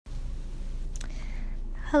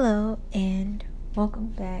Hello, and welcome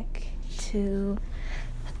back to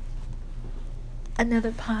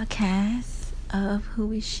another podcast of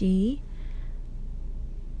Who Is She?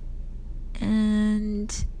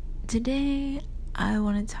 And today I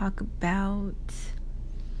want to talk about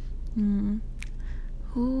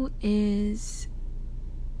who is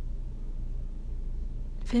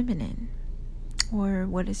feminine, or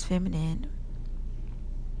what is feminine.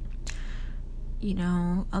 You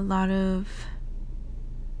know, a lot of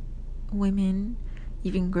women,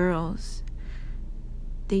 even girls,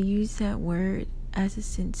 they use that word as a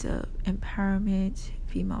sense of empowerment,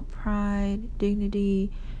 female pride,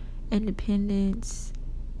 dignity, independence,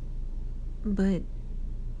 but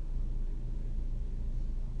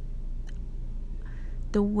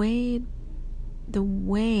the way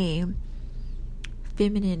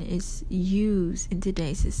feminine is used in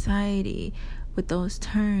today's society with those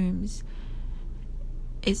terms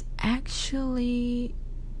is actually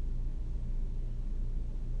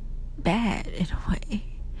bad in a way.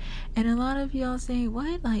 And a lot of y'all say,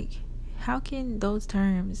 what? Like, how can those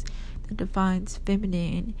terms that defines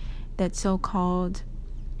feminine, that so-called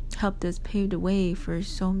helped us pave the way for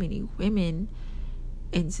so many women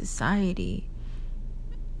in society,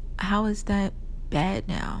 how is that bad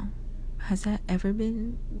now? Has that ever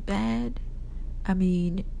been bad? I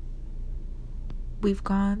mean, we've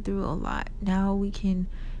gone through a lot. Now we can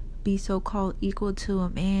be so-called equal to a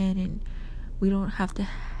man, and we don't have to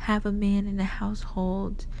have a man in the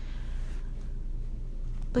household.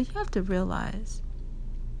 But you have to realize,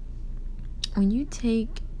 when you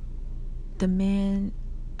take the man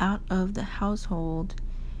out of the household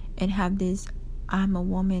and have this I'm a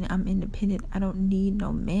woman, I'm independent, I don't need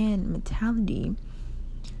no man mentality,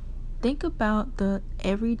 think about the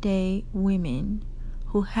everyday women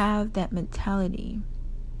who have that mentality.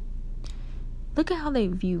 Look at how they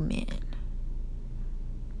view men.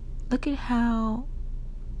 Look at how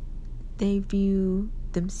they view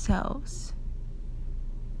themselves.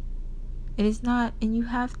 It is not, and you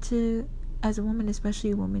have to, as a woman,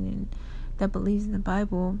 especially a woman that believes in the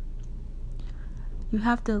Bible, you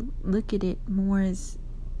have to look at it more as,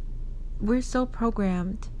 we're so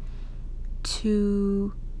programmed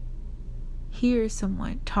to hear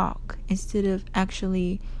someone talk instead of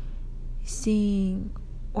actually seeing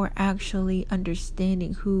or actually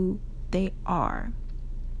understanding who they are.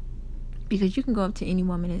 Because you can go up to any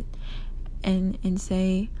woman and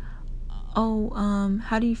say,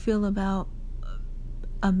 how do you feel about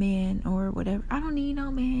a man or whatever? I don't need no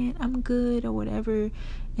man, I'm good, or whatever,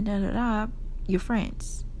 and da-da-da. Your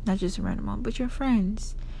friends, not just a random one, but your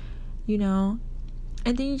friends, you know.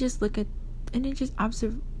 And then you just look at, and then just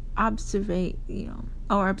observe, I'm sorry,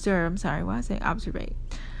 why I say observate?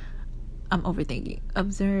 I'm overthinking.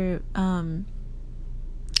 Observe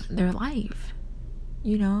their life,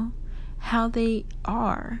 you know, how they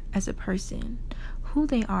are as a person, who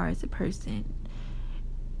they are as a person.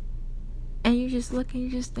 And you just look and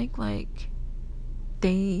you just think, like,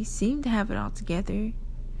 they seem to have it all together,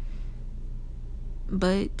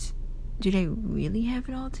 but do they really have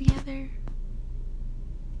it all together?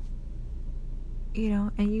 You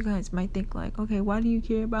know, and you guys might think, like, okay, why do you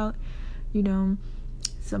care about, you know,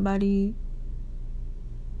 somebody's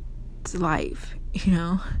life, you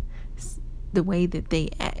know, the way that they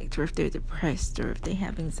act, or if they're depressed, or if they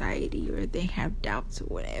have anxiety, or if they have doubts, or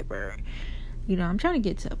whatever. You know, I'm trying to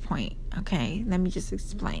get to a point, okay? Let me just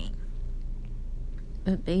explain.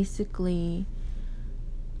 But basically,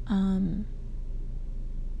 in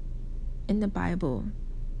the Bible,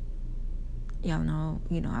 y'all know,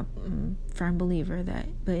 you know, I'm a firm believer that,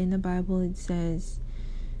 but in the Bible it says,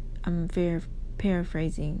 I'm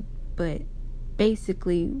paraphrasing, but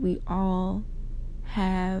basically we all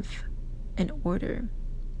have an order.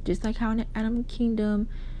 Just like how in the animal kingdom,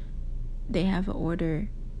 they have an order.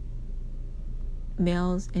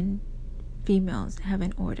 Males and females have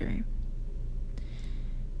an order.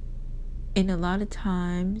 And a lot of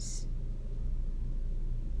times,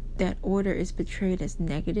 that order is portrayed as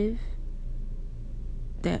negative.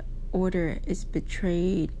 That order is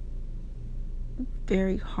portrayed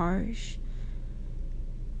very harsh.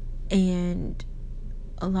 And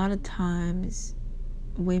a lot of times,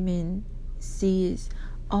 women see as,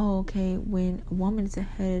 when a woman is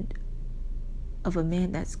ahead of a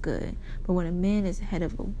man, that's good. But when a man is ahead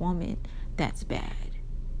of a woman, that's bad.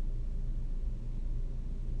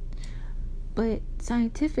 But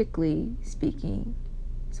scientifically speaking,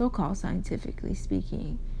 so-called scientifically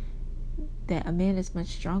speaking, that a man is much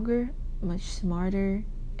stronger, much smarter,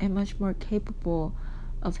 and much more capable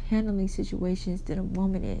of handling situations than a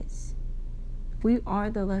woman is. We are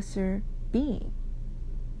the lesser being.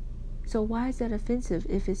 So why is that offensive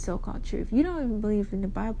if it's so-called true? If you don't even believe in the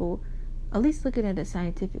Bible, at least look at it in a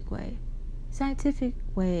scientific way. Scientific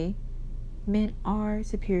way, men are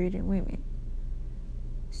superior than women.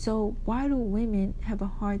 So why do women have a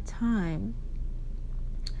hard time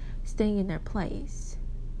staying in their place?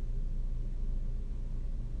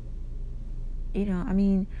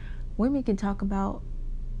 Women can talk about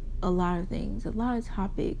a lot of things, a lot of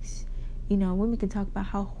topics. Women can talk about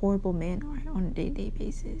how horrible men are on a day-to-day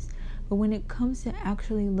basis. But when it comes to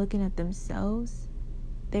actually looking at themselves,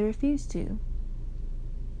 they refuse to.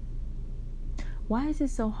 Why is it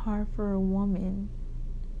so hard for a woman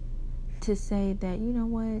to say that, you know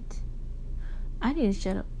what, I need to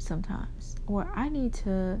shut up sometimes, or I need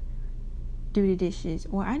to do the dishes,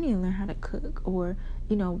 or I need to learn how to cook, or,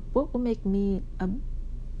 what will make me a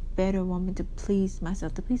better woman to please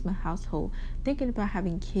myself, to please my household, thinking about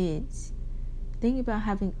having kids, thinking about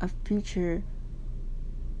having a future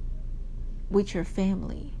with your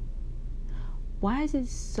family. Why is it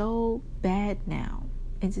so bad now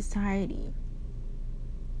in society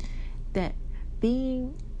that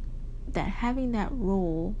having that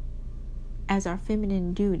role as our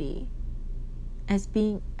feminine duty, as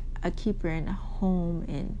being a keeper in a home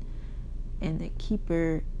and the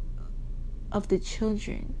keeper of the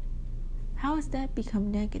children, how has that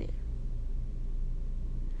become negative?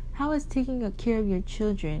 How has taking care of your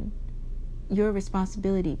children, your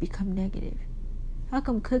responsibility, become negative? How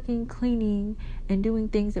come cooking, cleaning, and doing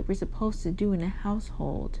things that we're supposed to do in a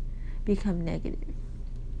household become negative?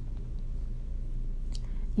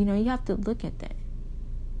 You have to look at that.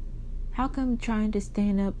 How come trying to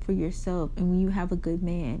stand up for yourself and when you have a good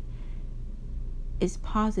man is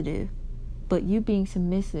positive, but you being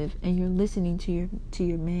submissive and you're listening to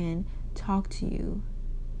your man talk to you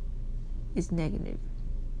is negative?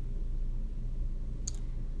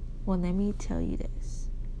 Well, let me tell you this.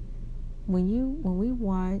 When we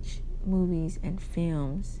watch movies and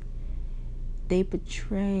films, they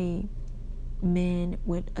portray men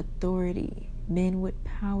with authority, men with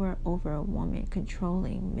power over a woman,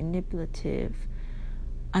 controlling, manipulative,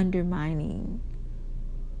 undermining.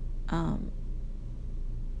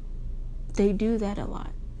 They do that a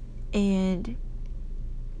lot. And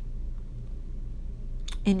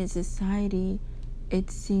in a society,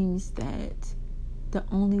 it seems that the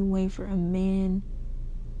only way for a man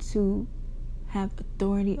to have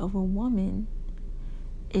authority over a woman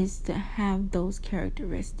is to have those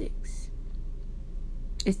characteristics.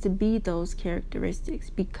 Is to be those characteristics,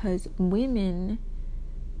 because women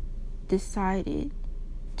decided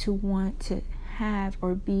to want to have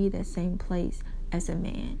or be the same place as a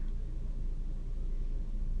man.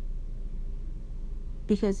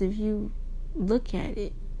 Because if you look at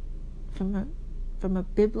it from a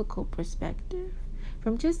biblical perspective,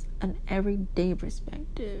 from just an everyday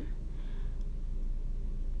perspective,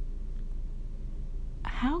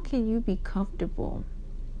 how can you be comfortable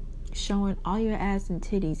showing all your ass and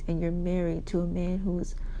titties and you're married to a man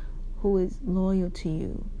who is loyal to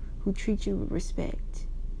you, who treats you with respect?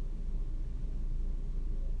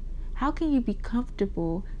 How can you be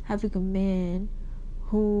comfortable having a man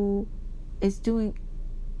who is doing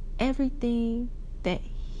everything that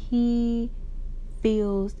he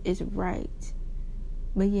feels is right,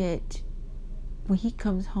 but yet when he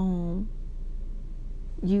comes home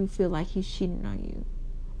you feel like he's cheating on you?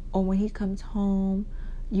 Or when he comes home,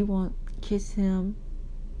 you want to kiss him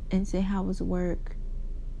and say how was work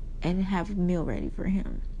and have a meal ready for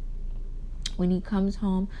him. When he comes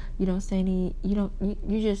home, you don't say any, you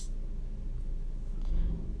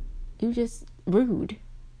just rude.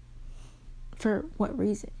 For what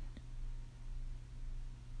reason?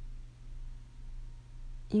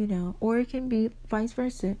 Or it can be vice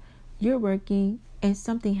versa. You're working and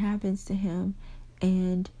something happens to him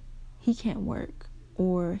and he can't work,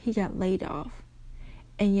 or he got laid off,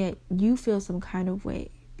 and yet you feel some kind of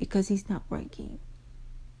way because he's not working.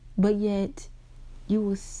 But yet you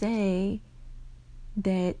will say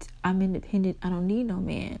that I'm independent, I don't need no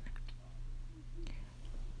man.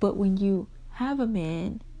 But when you have a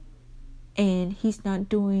man and he's not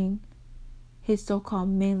doing his so-called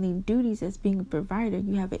manly duties as being a provider,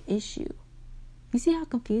 you have an issue. You see how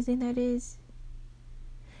confusing that is?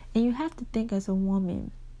 And you have to think, as a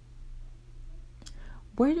woman,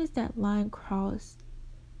 where does that line cross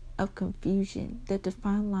of confusion, that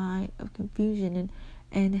defined line of confusion,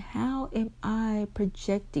 and how am I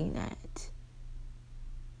projecting that?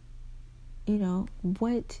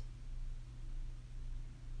 What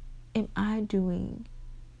am I doing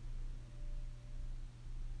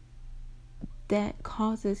that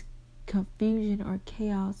causes confusion or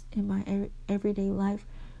chaos in my everyday life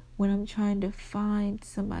when I'm trying to find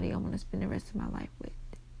somebody I want to spend the rest of my life with,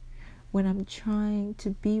 when I'm trying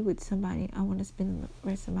to be with somebody I want to spend the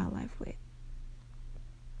rest of my life with.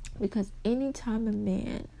 Because anytime a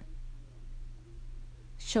man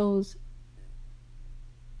shows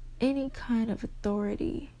any kind of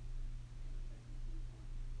authority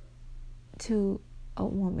to a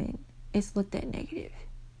woman, it's looked at negative.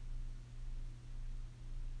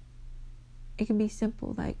 It can be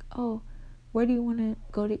simple, like, oh, where do you want to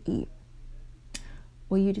go to eat?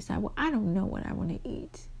 Well, you decide, well, I don't know what I want to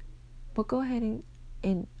eat. But go ahead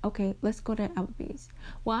and okay, let's go to Applebee's.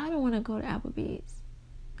 Well, I don't want to go to Applebee's.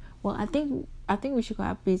 Well, I think we should go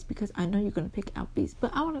to Applebee's because I know you're going to pick Applebee's,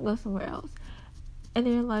 but I want to go somewhere else. And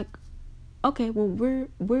they're like, okay, well,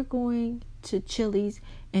 we're going to Chili's,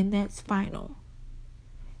 and that's final.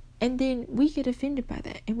 And then we get offended by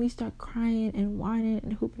that, and we start crying and whining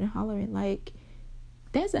and hooping and hollering. Like,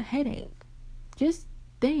 that's a headache. Just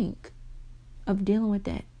think of dealing with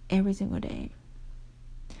that every single day.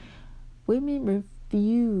 Women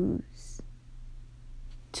refuse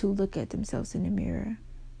to look at themselves in the mirror.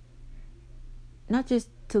 Not just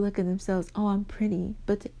to look at themselves, oh, I'm pretty,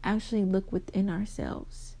 but to actually look within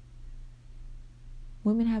ourselves.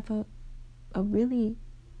 Women have a really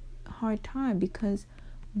hard time because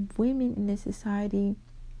women in this society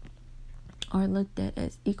are looked at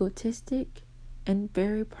as egotistic and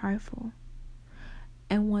very prideful,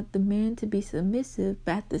 and want the man to be submissive,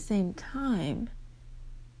 but at the same time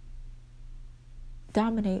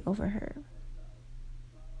dominate over her.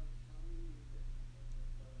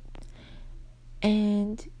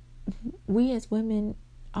 And we as women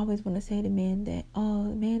always want to say to men that, oh,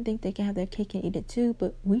 men think they can have their cake and eat it too,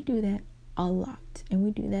 but we do that a lot, and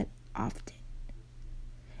we do that often.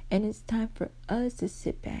 And it's time for us to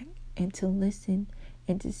sit back and to listen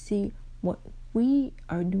and to see what we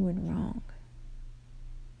are doing wrong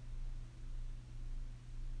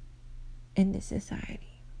in this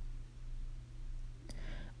society.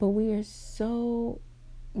 But we are so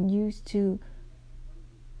used to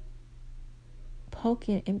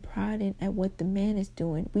poking and prodding at what the man is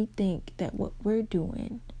doing. We think that what we're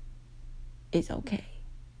doing is okay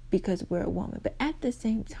because we're a woman. But at the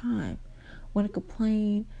same time, want to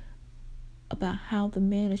complain about how the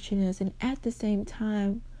man is treating us, and at the same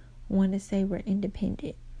time want to say we're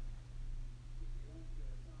independent.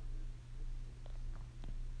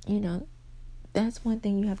 You know, that's one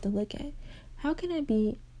thing you have to look at. How can I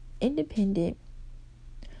be independent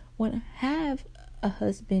when I have a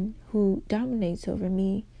husband who dominates over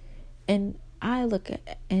me, and I look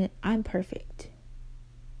at and I'm perfect?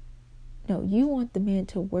 No, you want the man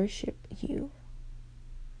to worship you,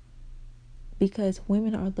 because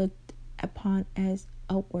women are looked upon as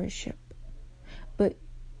a worship. But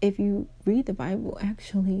if you read the Bible,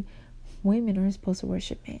 actually, women are supposed to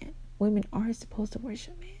worship man. Women are supposed to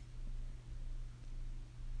worship man.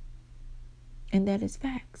 And that is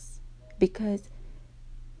facts. Because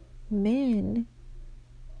men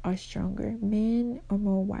are stronger. Men are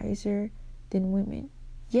more wiser than women.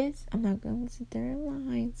 Yes, I'm not going to sit there and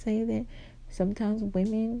lie and say that sometimes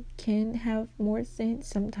women can have more sense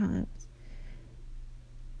sometimes.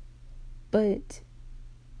 But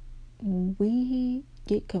we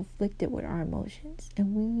get conflicted with our emotions,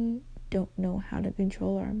 and we don't know how to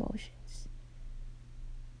control our emotions.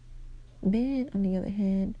 Men, on the other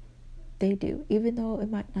hand, they do, even though it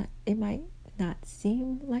might not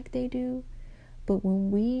seem like they do. But when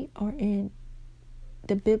we are in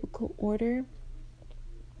the biblical order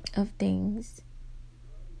of things,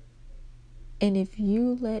 and if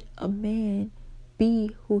you let a man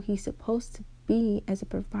be who he's supposed to be as a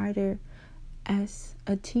provider, as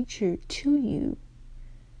a teacher to you,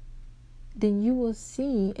 then you will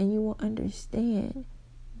see and you will understand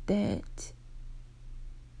that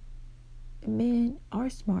men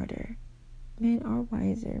are smarter, men are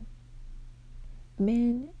wiser,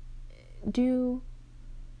 men do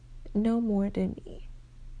know more than me.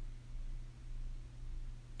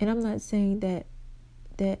 And I'm not saying that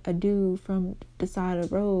a dude from the side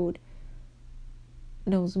of the road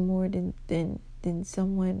knows more than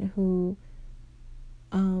someone who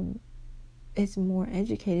is more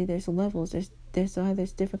educated. There's levels.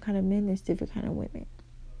 There's different kind of men. There's different kind of women.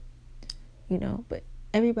 You know, but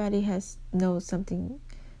everybody knows something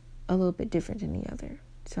a little bit different than the other.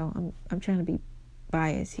 So I'm trying to be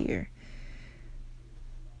biased here.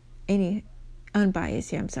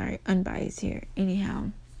 Unbiased here.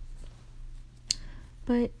 Anyhow.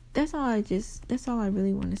 But that's all I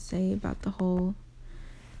really want to say about the whole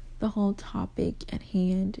topic at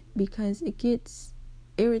hand, because it gets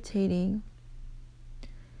irritating,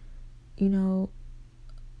 you know,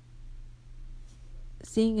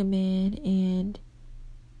 seeing a man and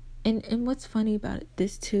what's funny about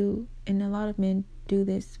this too, and a lot of men do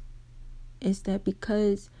this, is that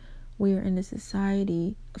because we are in a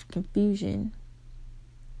society of confusion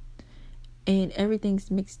and everything's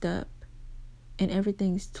mixed up and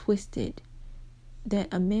everything's twisted, that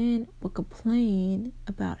a man will complain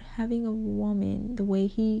about having a woman the way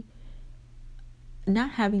he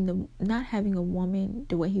not having a woman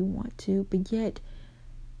the way he wants to, but yet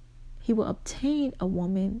he will obtain a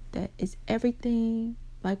woman that is everything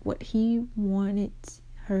like what he wanted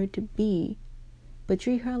her to be, but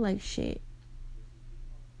treat her like shit.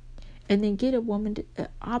 And then get a woman the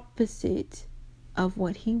opposite of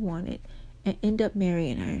what he wanted and end up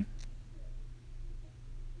marrying her.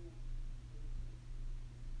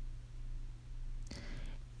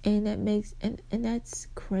 And that makes and that's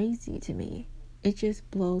crazy to me. It just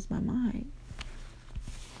blows my mind.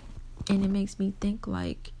 And it makes me think,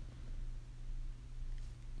 like,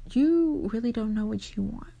 you really don't know what you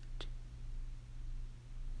want.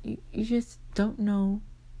 You just don't know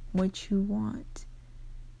what you want.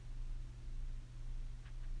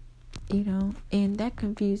 You know, and that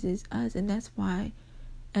confuses us. And that's why,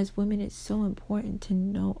 as women, it's so important to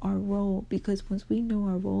know our role. Because once we know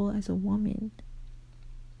our role as a woman,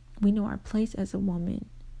 we know our place as a woman.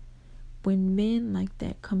 When men like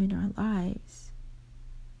that come in our lives,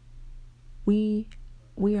 we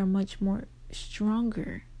are much more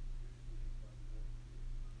stronger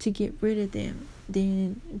to get rid of them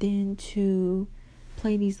than to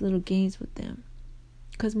play these little games with them.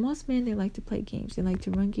 Because most men, they like to play games. They like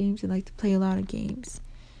to run games. They like to play a lot of games.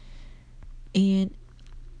 And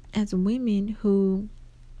as women who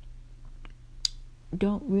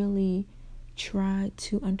don't really try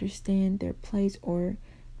to understand their place, or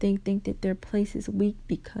they think that their place is weak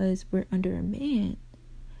because we're under a man.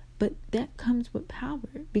 But that comes with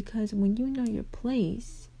power, because when you know your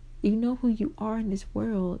place, you know who you are in this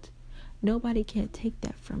world, nobody can take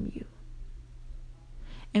that from you.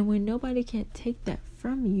 And when nobody can take that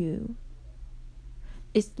from you,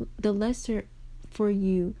 it's the lesser for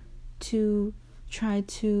you to try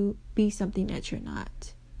to be something that you're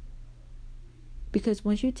not. Because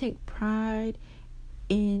once you take pride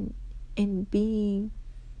in being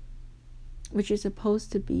what you're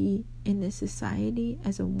supposed to be in this society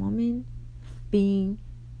as a woman, being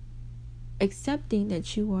accepting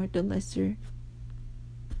that you are the lesser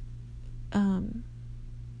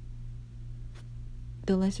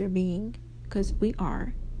being, because we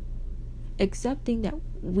are, accepting that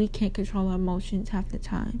we can't control our emotions half the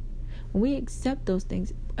time. When we accept those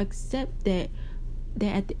things, accept that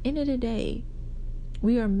at the end of the day,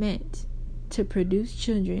 we are meant to produce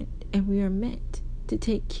children, and we are meant to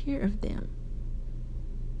take care of them.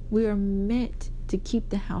 We are meant to keep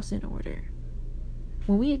the house in order.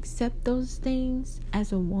 When we accept those things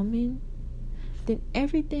as a woman, then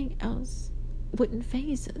everything else wouldn't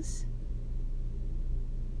faze us.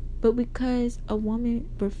 But because a woman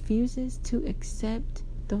refuses to accept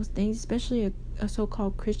those things, especially a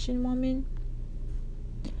so-called Christian woman,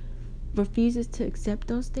 refuses to accept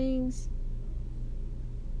those things,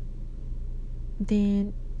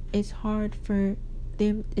 then it's hard for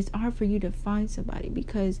you to find somebody.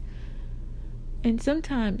 Because, and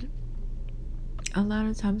sometimes, a lot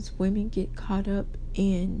of times, women get caught up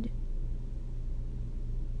in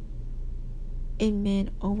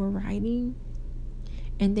men overriding,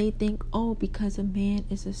 and they think, oh, because a man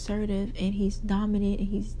is assertive and he's dominant and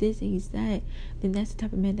he's this and he's that, then that's the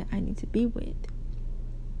type of man that I need to be with.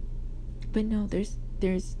 But no,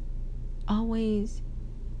 there's always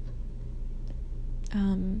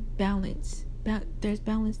balance. There's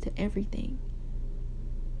balance to everything.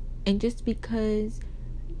 And just because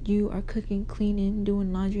you are cooking, cleaning,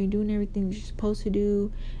 doing laundry, doing everything you're supposed to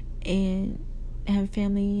do, and have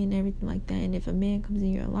family and everything like that, and if a man comes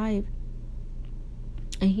in your life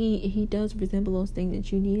and he does resemble those things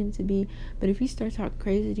that you need him to be, but if he starts talking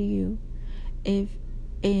crazy to you, if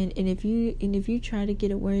you try to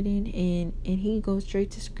get a word in and he goes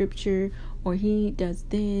straight to scripture, or he does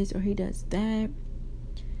this or he does that,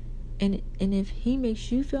 and if he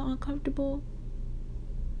makes you feel uncomfortable,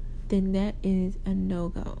 then that is a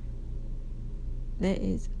no-go. That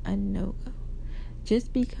is a no-go.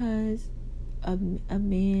 Just because a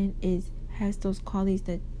man has those qualities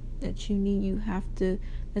that you need, you have to.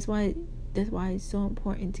 That's why it's so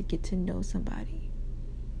important to get to know somebody.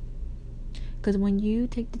 Because when you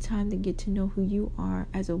take the time to get to know who you are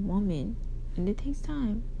as a woman, and it takes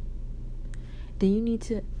time, then you need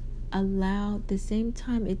to allow the same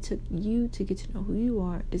time it took you to get to know who you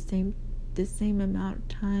are, the same amount of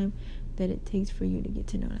time that it takes for you to get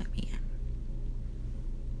to know that man.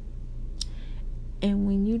 And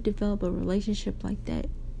when you develop a relationship like that,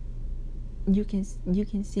 you can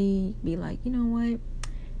be like, you know what,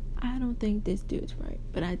 I don't think this dude's right,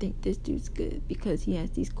 but I think this dude's good because he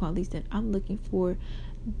has these qualities that I'm looking for,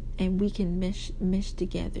 and we can mesh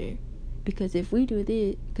together. Because if I do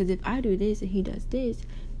this and he does this,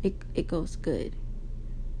 it goes good.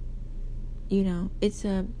 It's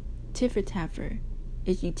a tiffer-taffer.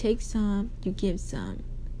 If you take some, you give some.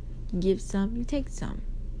 You give some, you take some.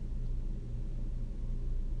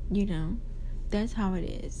 That's how it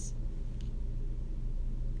is.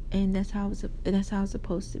 And that's how it's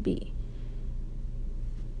supposed to be.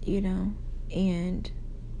 And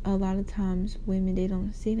a lot of times women, they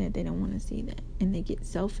don't see that. They don't want to see that. And they get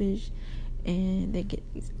selfish and they get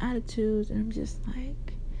these attitudes, and I'm just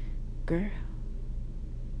like, girl,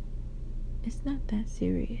 it's not that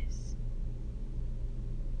serious.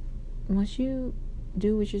 Once you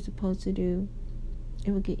do what you're supposed to do,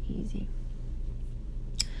 it will get easy.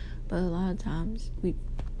 But a lot of times we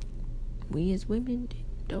as women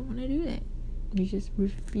don't want to do that. We just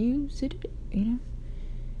refuse to do it,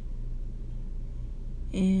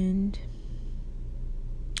 And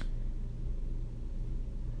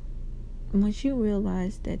once you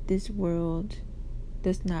realize that this world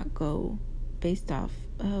does not go based off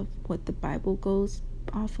of what the Bible goes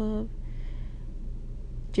off of,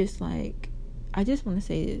 I just want to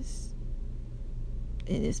say this.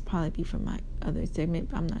 It is probably be from my other segment,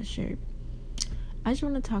 but I'm not sure. I just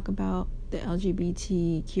want to talk about the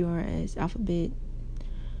LGBTQRS alphabet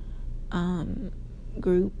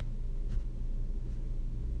group.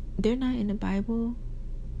 They're not in the Bible.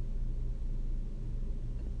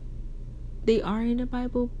 They are in the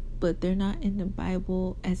Bible, but they're not in the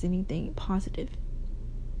Bible as anything positive.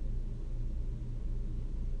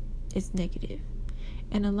 It's negative.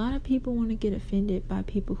 And a lot of people want to get offended by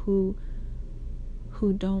people who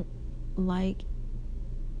don't like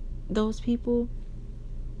those people.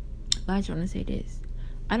 But I just want to say this.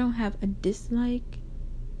 I don't have a dislike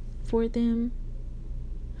for them.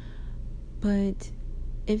 But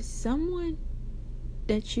if someone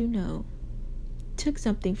that you know took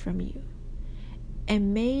something from you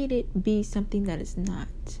and made it be something that it's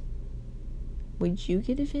not, would you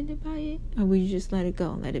get offended by it? Or would you just let it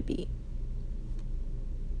go and let it be?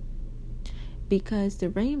 Because the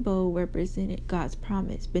rainbow represented God's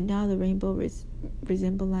promise, but now the rainbow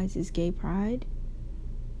resemblizes gay pride.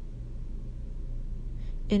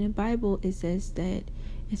 In the Bible, it says that,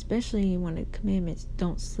 especially in one of the commandments,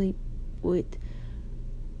 don't sleep with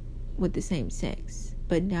the same sex.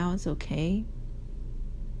 But now it's okay.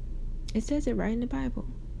 It says it right in the Bible.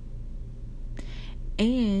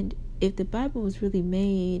 And if the Bible was really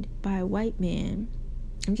made by a white man,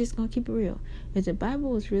 I'm just going to keep it real. If the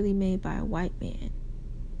Bible was really made by a white man,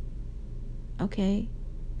 okay,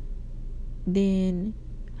 then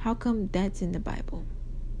how come that's in the Bible?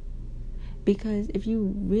 Because if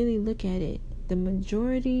you really look at it, the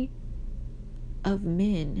majority of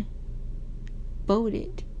men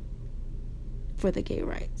voted for the gay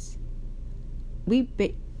rights. We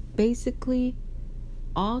basically,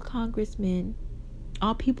 all congressmen,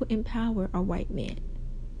 all people in power are white men.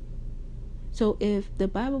 So if the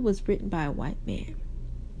Bible was written by a white man,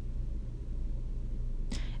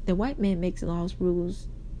 the white man makes laws, rules,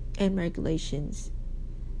 and regulations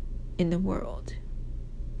in the world.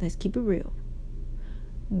 Let's keep it real.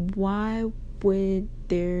 Why would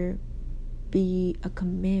there be a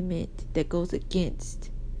commandment that goes against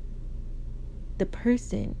the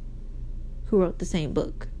person who wrote the same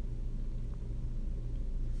book?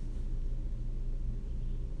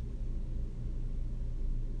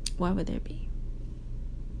 Why would there be?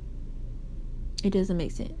 It doesn't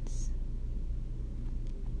make sense.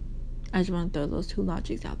 I just want to throw those two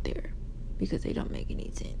logics out there because they don't make any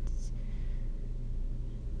sense.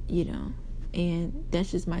 And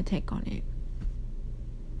that's just my take on it.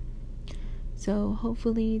 So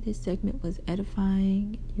hopefully this segment was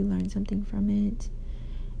edifying. You learned something from it.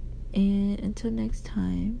 And until next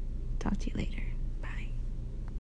time, talk to you later.